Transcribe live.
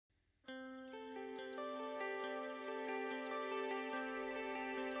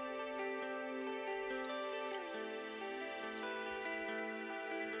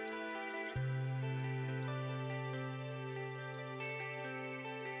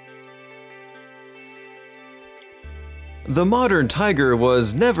The modern tiger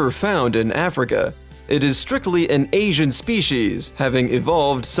was never found in Africa. It is strictly an Asian species, having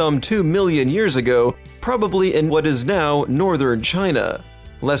evolved some 2 million years ago, probably in what is now northern China.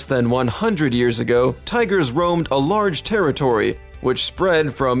 Less than 100 years ago, tigers roamed a large territory, which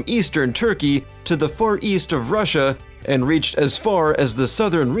spread from eastern Turkey to the far east of Russia and reached as far as the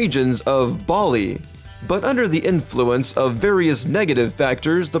southern regions of Bali. But under the influence of various negative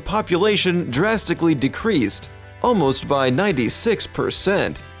factors, the population drastically decreased, almost by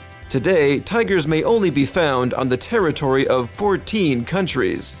 96%. Today, tigers may only be found on the territory of 14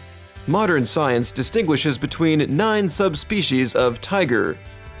 countries. Modern science distinguishes between 9 subspecies of tiger.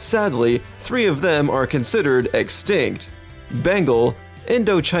 Sadly, 3 of them are considered extinct: Bengal,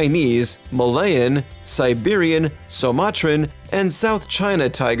 Indo-Chinese, Malayan, Siberian, Sumatran, and South China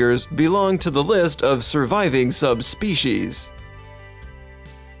tigers belong to the list of surviving subspecies.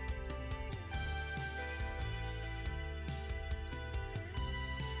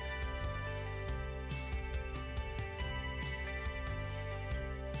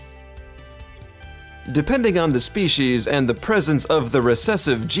 Depending on the species and the presence of the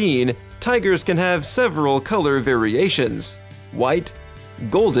recessive gene, tigers can have several color variations: white,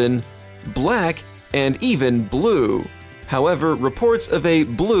 golden, black, and even blue. However, reports of a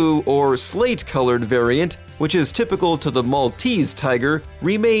blue or slate-colored variant, which is typical to the Maltese tiger,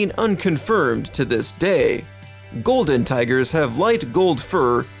 remain unconfirmed to this day. Golden tigers have light gold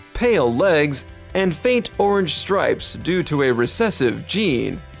fur, pale legs, and faint orange stripes due to a recessive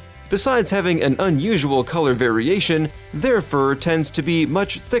gene. Besides having an unusual color variation, their fur tends to be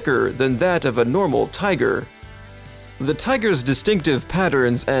much thicker than that of a normal tiger. The tiger's distinctive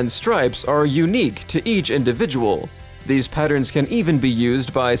patterns and stripes are unique to each individual. These patterns can even be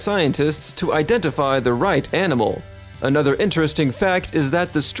used by scientists to identify the right animal. Another interesting fact is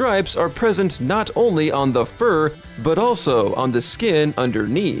that the stripes are present not only on the fur, but also on the skin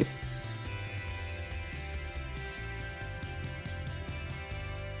underneath.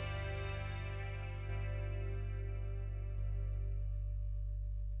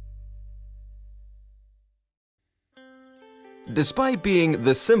 Despite being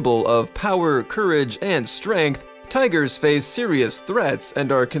the symbol of power, courage, and strength, tigers face serious threats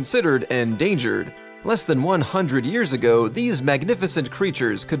and are considered endangered. Less than 100 years ago, these magnificent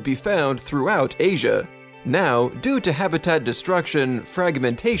creatures could be found throughout Asia. Now, due to habitat destruction,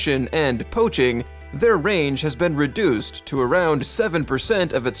 fragmentation, and poaching, their range has been reduced to around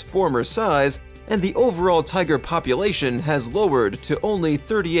 7% of its former size, and the overall tiger population has lowered to only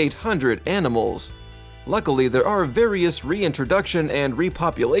 3,800 animals. Luckily, there are various reintroduction and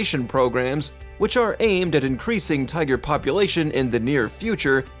repopulation programs which are aimed at increasing tiger population in the near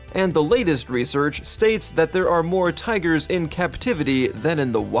future, and the latest research states that there are more tigers in captivity than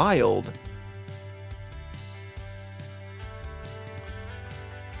in the wild.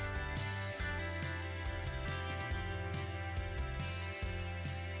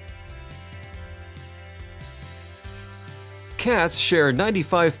 Cats share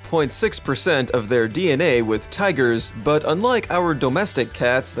 95.6% of their DNA with tigers, but unlike our domestic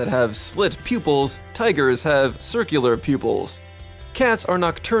cats that have slit pupils, tigers have circular pupils. Cats are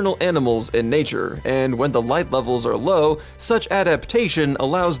nocturnal animals in nature, and when the light levels are low, such adaptation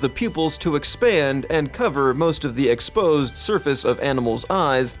allows the pupils to expand and cover most of the exposed surface of animals'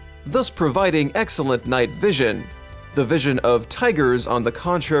 eyes, thus providing excellent night vision. The vision of tigers, on the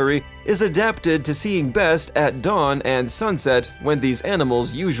contrary, is adapted to seeing best at dawn and sunset when these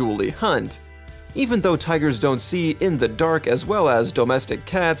animals usually hunt. Even though tigers don't see in the dark as well as domestic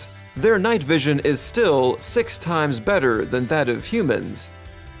cats, their night vision is still 6 times better than that of humans.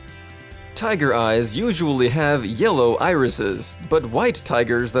 Tiger eyes usually have yellow irises, but white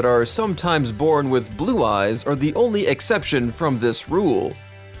tigers that are sometimes born with blue eyes are the only exception from this rule.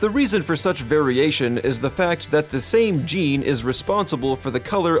 The reason for such variation is the fact that the same gene is responsible for the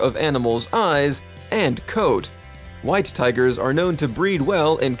color of animals' eyes and coat. White tigers are known to breed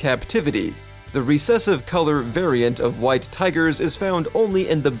well in captivity. The recessive color variant of white tigers is found only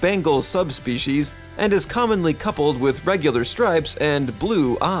in the Bengal subspecies and is commonly coupled with regular stripes and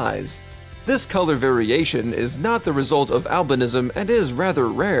blue eyes. This color variation is not the result of albinism and is rather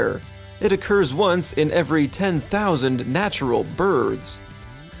rare. It occurs once in every 10,000 natural birds.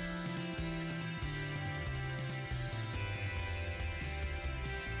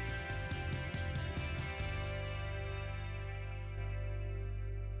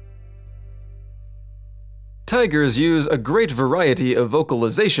 Tigers use a great variety of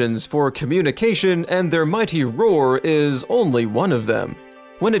vocalizations for communication, and their mighty roar is only one of them.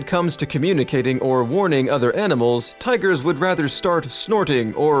 When it comes to communicating or warning other animals, tigers would rather start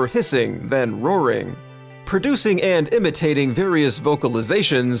snorting or hissing than roaring. Producing and imitating various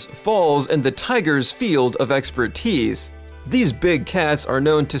vocalizations falls in the tiger's field of expertise. These big cats are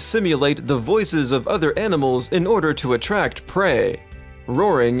known to simulate the voices of other animals in order to attract prey.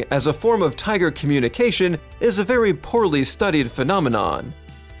 Roaring, as a form of tiger communication, is a very poorly studied phenomenon.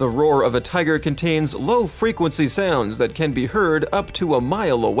 The roar of a tiger contains low-frequency sounds that can be heard up to a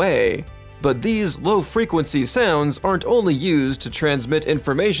mile away. But these low-frequency sounds aren't only used to transmit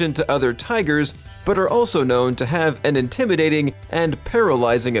information to other tigers, but are also known to have an intimidating and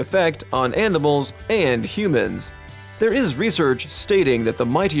paralyzing effect on animals and humans. There is research stating that the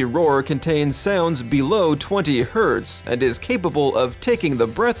mighty roar contains sounds below 20 Hz and is capable of taking the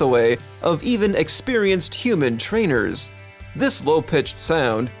breath away of even experienced human trainers. This low-pitched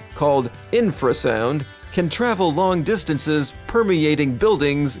sound, called infrasound, can travel long distances, permeating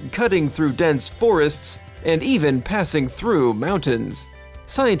buildings, cutting through dense forests, and even passing through mountains.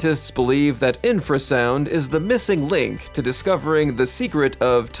 Scientists believe that infrasound is the missing link to discovering the secret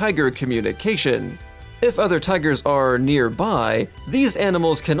of tiger communication. If other tigers are nearby, these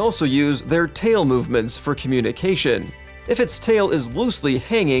animals can also use their tail movements for communication. If its tail is loosely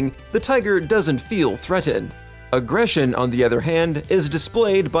hanging, the tiger doesn't feel threatened. Aggression, on the other hand, is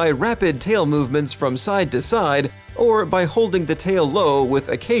displayed by rapid tail movements from side to side or by holding the tail low with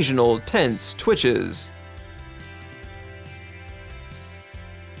occasional tense twitches.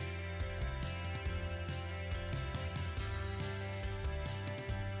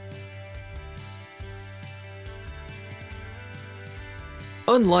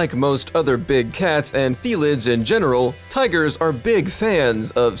 Unlike most other big cats and felids in general, tigers are big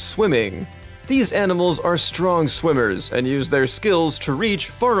fans of swimming. These animals are strong swimmers and use their skills to reach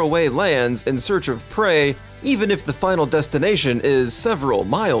faraway lands in search of prey, even if the final destination is several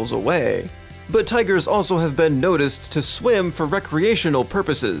miles away. But tigers also have been noticed to swim for recreational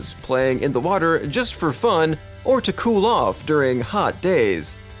purposes, playing in the water just for fun or to cool off during hot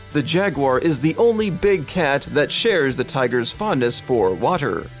days. The jaguar is the only big cat that shares the tiger's fondness for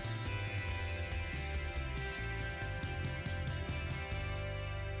water.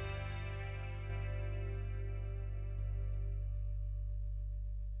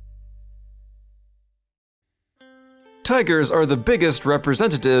 Tigers are the biggest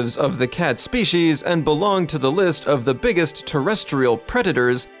representatives of the cat species and belong to the list of the biggest terrestrial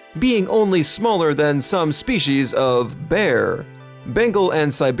predators, being only smaller than some species of bear. Bengal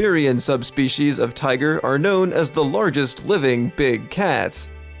and Siberian subspecies of tiger are known as the largest living big cats.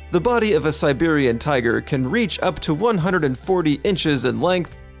 The body of a Siberian tiger can reach up to 140 inches in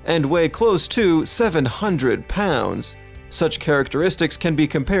length and weigh close to 700 pounds. Such characteristics can be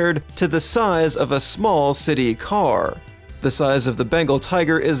compared to the size of a small city car. The size of the Bengal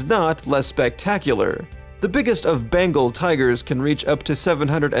tiger is not less spectacular. The biggest of Bengal tigers can reach up to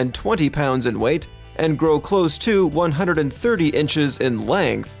 720 pounds in weight and grow close to 130 inches in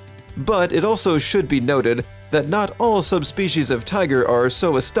length. But it also should be noted that not all subspecies of tiger are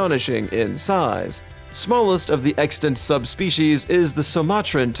so astonishing in size. Smallest of the extant subspecies is the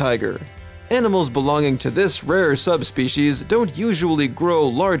Sumatran tiger. Animals belonging to this rare subspecies don't usually grow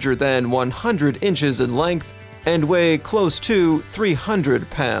larger than 100 inches in length and weigh close to 300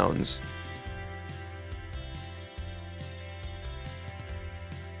 pounds.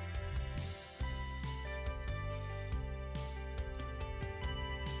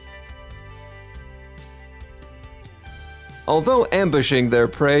 Although ambushing their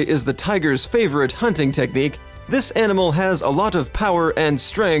prey is the tiger's favorite hunting technique, this animal has a lot of power and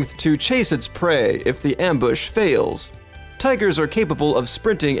strength to chase its prey if the ambush fails. Tigers are capable of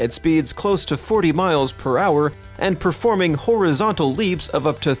sprinting at speeds close to 40 miles per hour and performing horizontal leaps of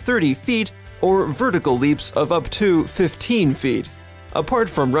up to 30 feet or vertical leaps of up to 15 feet. Apart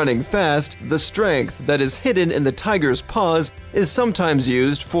from running fast, the strength that is hidden in the tiger's paws is sometimes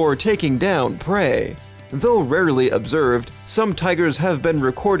used for taking down prey. Though rarely observed, some tigers have been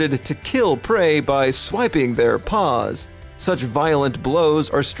recorded to kill prey by swiping their paws. Such violent blows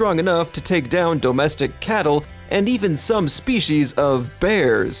are strong enough to take down domestic cattle and even some species of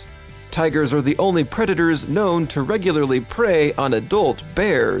bears. Tigers are the only predators known to regularly prey on adult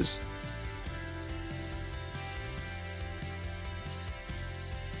bears.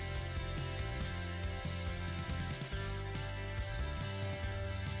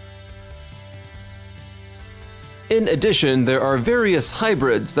 In addition, there are various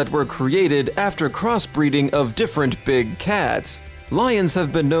hybrids that were created after crossbreeding of different big cats. Lions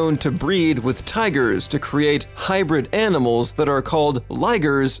have been known to breed with tigers to create hybrid animals that are called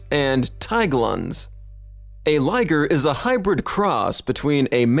ligers and tiglons. A liger is a hybrid cross between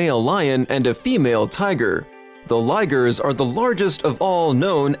a male lion and a female tiger. The ligers are the largest of all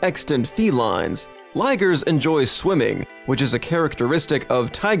known extant felines. Ligers enjoy swimming, which is a characteristic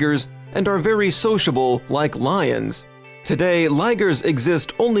of tigers, and are very sociable like lions. Today, ligers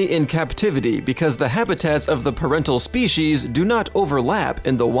exist only in captivity because the habitats of the parental species do not overlap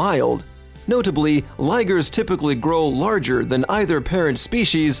in the wild. Notably, ligers typically grow larger than either parent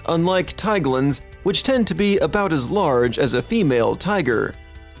species, unlike tigelins, which tend to be about as large as a female tiger.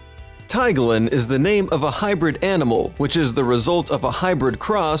 Tigelin is the name of a hybrid animal, which is the result of a hybrid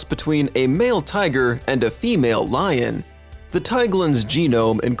cross between a male tiger and a female lion. The tigelin's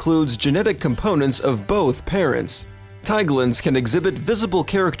genome includes genetic components of both parents. Tigelins can exhibit visible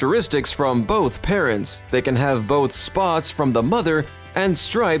characteristics from both parents. They can have both spots from the mother and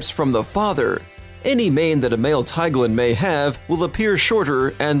stripes from the father. Any mane that a male tigelin may have will appear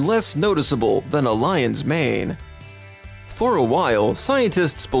shorter and less noticeable than a lion's mane. For a while,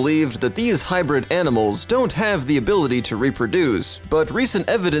 scientists believed that these hybrid animals don't have the ability to reproduce, but recent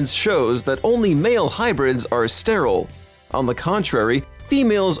evidence shows that only male hybrids are sterile. On the contrary,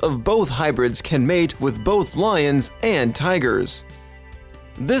 females of both hybrids can mate with both lions and tigers.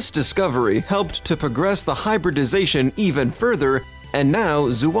 This discovery helped to progress the hybridization even further, and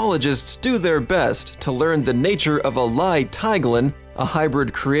now zoologists do their best to learn the nature of a Lai tigelin, a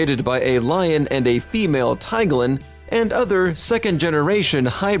hybrid created by a lion and a female tigelin, and other second-generation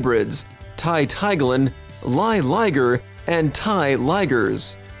hybrids, Tai tigelin, Lai liger, and Tai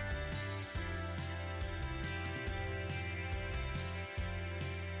ligers.